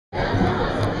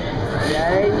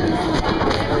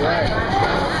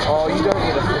Oh, you don't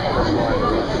need a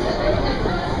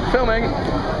Filming.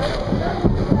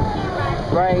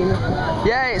 rain.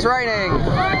 Yeah, it's raining.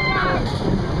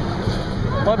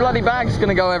 My bloody bag's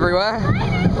gonna go everywhere.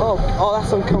 Oh,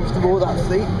 that's uncomfortable, that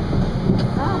seat.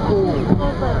 Oh.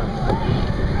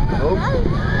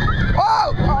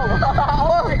 Whoa!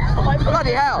 Oh,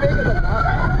 bloody hell!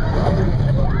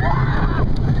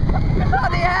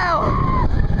 Bloody hell!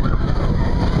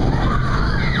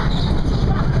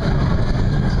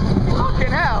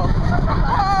 Fucking hell!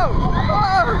 Whoa!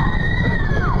 Whoa!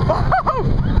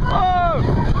 Whoa!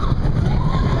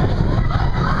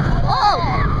 Whoa!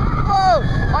 Whoa!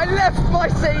 I left my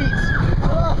seat!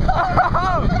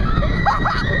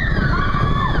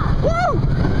 Woo!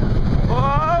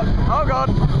 Whoa! Oh god!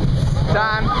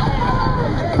 Dan!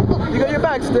 You got your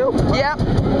bag still? Yep,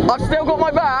 I've still got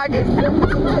my bag.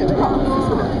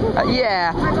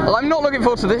 Yeah, I'm not looking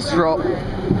forward to this drop.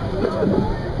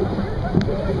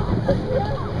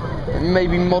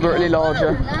 Maybe moderately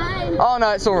larger. Oh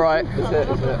no, it's alright. I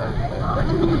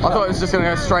thought it was just going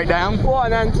to go straight down. What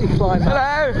an anti-climax.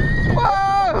 Hello!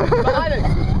 Whoa! Alex,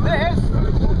 this!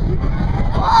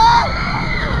 Whoa!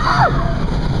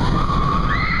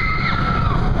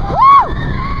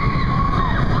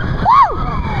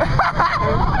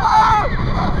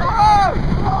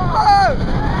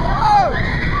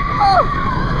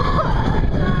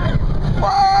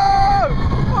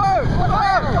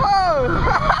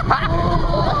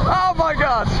 Oh my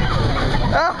god!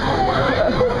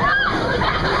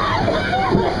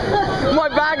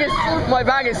 My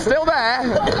bag is still there.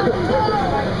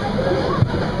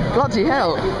 Bloody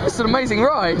hell! It's an amazing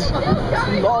ride.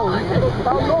 Long.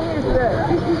 How long is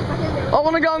it? I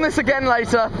want to go on this again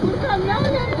later,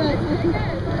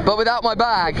 but without my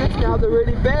bag. Now they're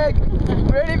really big.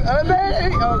 Really? Oh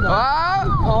no.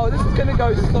 Oh, this is gonna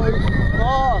go so fast.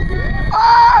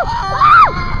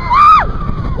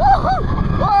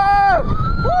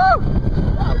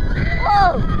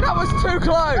 Oh, that was too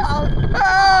close.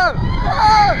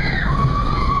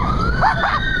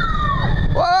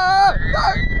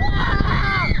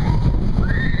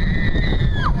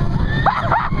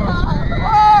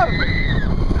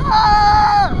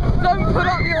 Don't put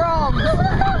up your arms.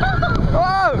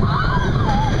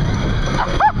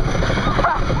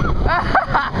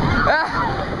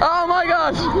 Oh my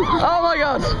god! Oh my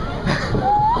god!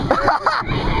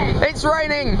 It's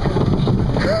raining!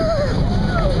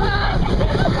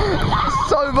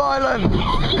 So violent!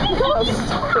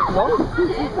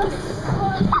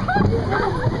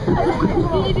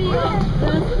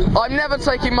 I'm never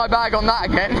taking my bag on that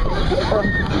again.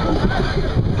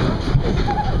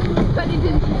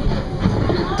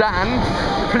 Dan,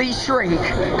 please shrink,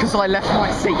 because I left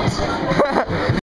my seat.